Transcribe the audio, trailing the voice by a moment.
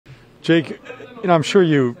Jake, I'm sure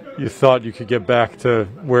you thought you could get back to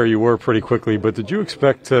where you were pretty quickly, but did you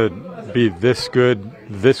expect to be this good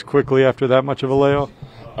this quickly after that much of a layoff?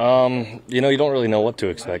 You don't really know what to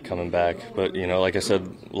expect coming back, but like I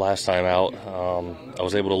said last time out, I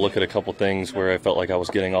was able to look at a couple things where I felt like I was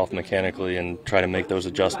getting off mechanically and try to make those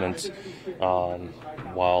adjustments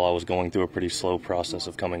while I was going through a pretty slow process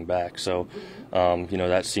of coming back. So,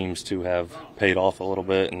 that seems to have paid off a little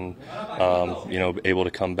bit, and able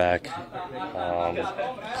to come back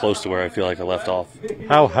close to where I feel like I left off.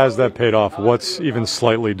 How has that paid off? What's even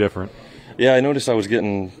slightly different? Yeah, I noticed I was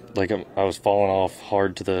getting, I was falling off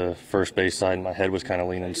hard to the first base side, and my head was kind of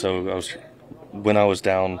leaning. So when I was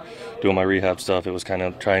down doing my rehab stuff, it was kind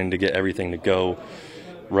of trying to get everything to go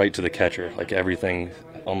right to the catcher, like everything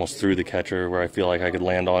almost through the catcher, where I feel like I could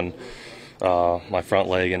land on my front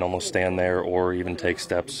leg and almost stand there, or even take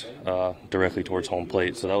steps directly towards home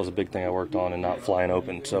plate. So that was a big thing I worked on, and not flying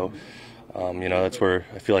open. So, that's where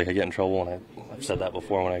I feel like I get in trouble, and I've said that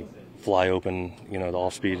before, when I fly open, the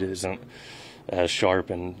off speed isn't as sharp,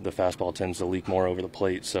 and the fastball tends to leak more over the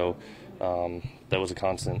plate. So that was a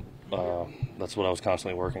constant. That's what I was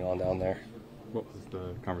constantly working on down there. What was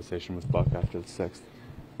the conversation with Buck after the sixth?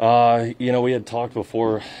 We had talked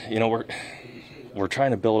before. We're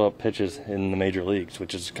trying to build up pitches in the major leagues,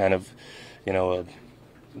 which is kind of,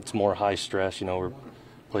 it's more high stress. We're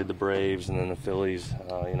played the Braves and then the Phillies.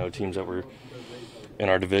 Teams that were in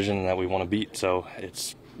our division and that we want to beat. So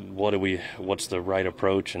it's what's the right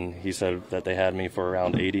approach? And he said that they had me for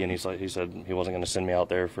around 80, and he said he wasn't going to send me out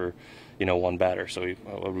there for one batter. So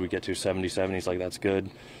what did we get to, 77? He's like, that's good.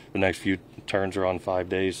 The next few turns are on 5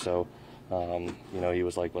 days, so he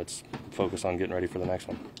was like, let's focus on getting ready for the next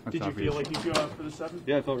one. Did you feel like you go out for the seventh?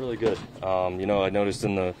 Yeah, I felt really good. I noticed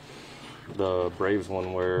in the Braves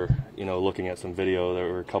one where, looking at some video,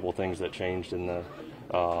 there were a couple things that changed in the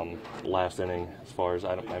last inning. As far as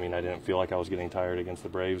I didn't feel like I was getting tired against the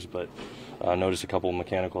Braves, but I noticed a couple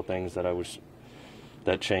mechanical things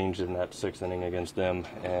that changed in that sixth inning against them,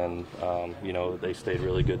 and they stayed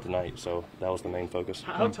really good tonight. So that was the main focus.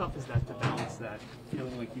 How tough is that to balance that,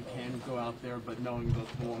 feeling like you can go out there, but knowing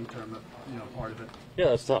the long-term, part of it? Yeah,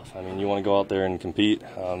 that's tough. You want to go out there and compete.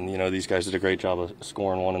 These guys did a great job of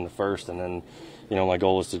scoring one in the first, and then, my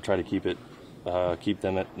goal was to try to keep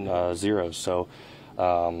them at zeros. So.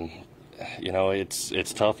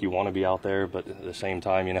 It's tough. You want to be out there, but at the same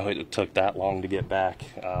time, it took that long to get back.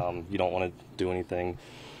 You don't want to do anything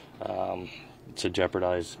to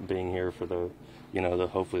jeopardize being here for the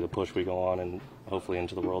hopefully the push we go on, and hopefully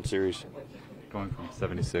into the World Series. Going from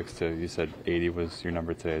 76 to, you said 80 was your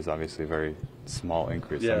number today, is obviously a very small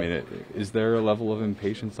increase. Yeah. Is there a level of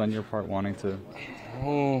impatience on your part wanting to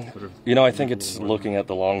I think it's looking at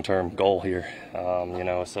the long-term goal here,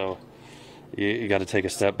 so you got to take a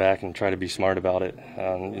step back and try to be smart about it.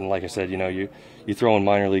 And like I said, you throw in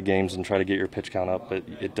minor league games and try to get your pitch count up, but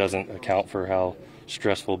it doesn't account for how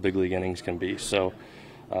stressful big league innings can be. So,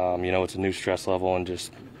 it's a new stress level, and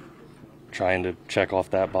just trying to check off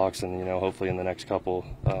that box, and hopefully in the next couple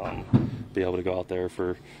be able to go out there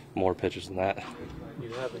for more pitches than that.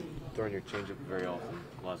 You haven't thrown your changeup very often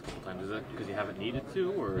the last couple times. Is that because you haven't needed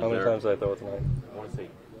to, or how many times did I throw it tonight? I want to say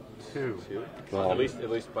two. Well, at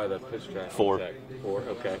least by the pitch track. Four.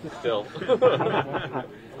 Okay. Still.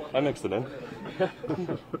 I mixed it in.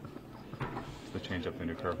 the changeup and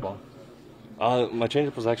your curveball? My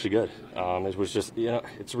changeup was actually good. It was just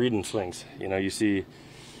it's reading swings. You see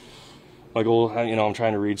my goal. I'm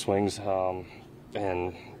trying to read swings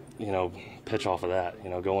and pitch off of that.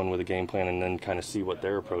 Go in with a game plan and then kind of see what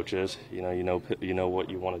their approach is. You know what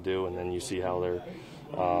you want to do, and then you see how they're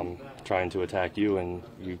trying to attack you, and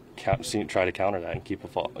you try to counter that and keep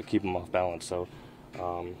them off balance. So,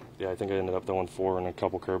 I think I ended up throwing 4 and a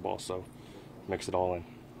couple curveballs, so mix it all in.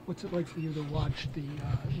 What's it like for you to watch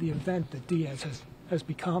the event that Diaz has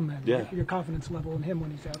become, and your confidence level in him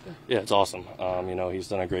when he's out there? Yeah, it's awesome. He's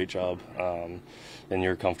done a great job, and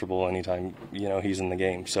you're comfortable anytime he's in the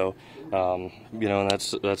game. So, and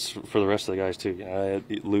that's for the rest of the guys too.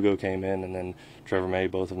 Lugo came in, and then Trevor May,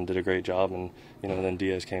 both of them did a great job, and then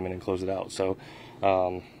Diaz came in and closed it out. So,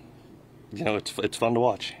 it's fun to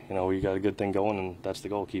watch. We got a good thing going, and that's the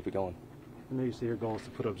goal. Keep it going. I know you say your goal is to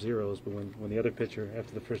put up zeros, but when the other pitcher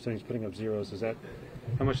after the first inning is putting up zeros,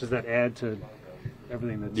 how much does that add to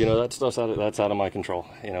everything that's that's out of my control.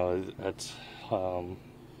 That's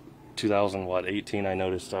 2018. I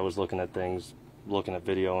noticed I was looking at things, looking at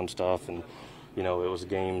video and stuff, and it was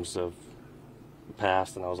games of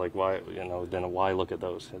past, and I was like, why? Then why look at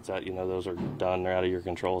those? It's that those are done, they're out of your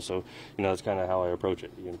control. So that's kind of how I approach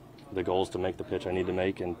it. The goal is to make the pitch I need to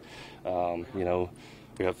make, and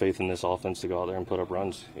we have faith in this offense to go out there and put up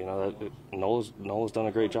runs. You know, Nola's done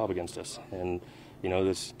a great job against us, and you know,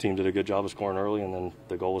 this team did a good job of scoring early, and then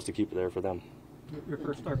the goal was to keep it there for them. Your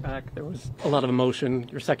first start back, there was a lot of emotion.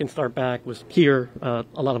 Your second start back was here, a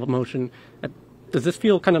lot of emotion. Does this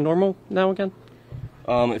feel kind of normal now again?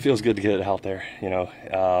 It feels good to get it out there. You know,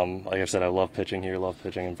 like I said, I love pitching here, love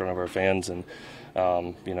pitching in front of our fans, and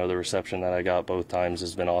you know, the reception that I got both times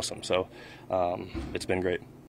has been awesome. So it's been great.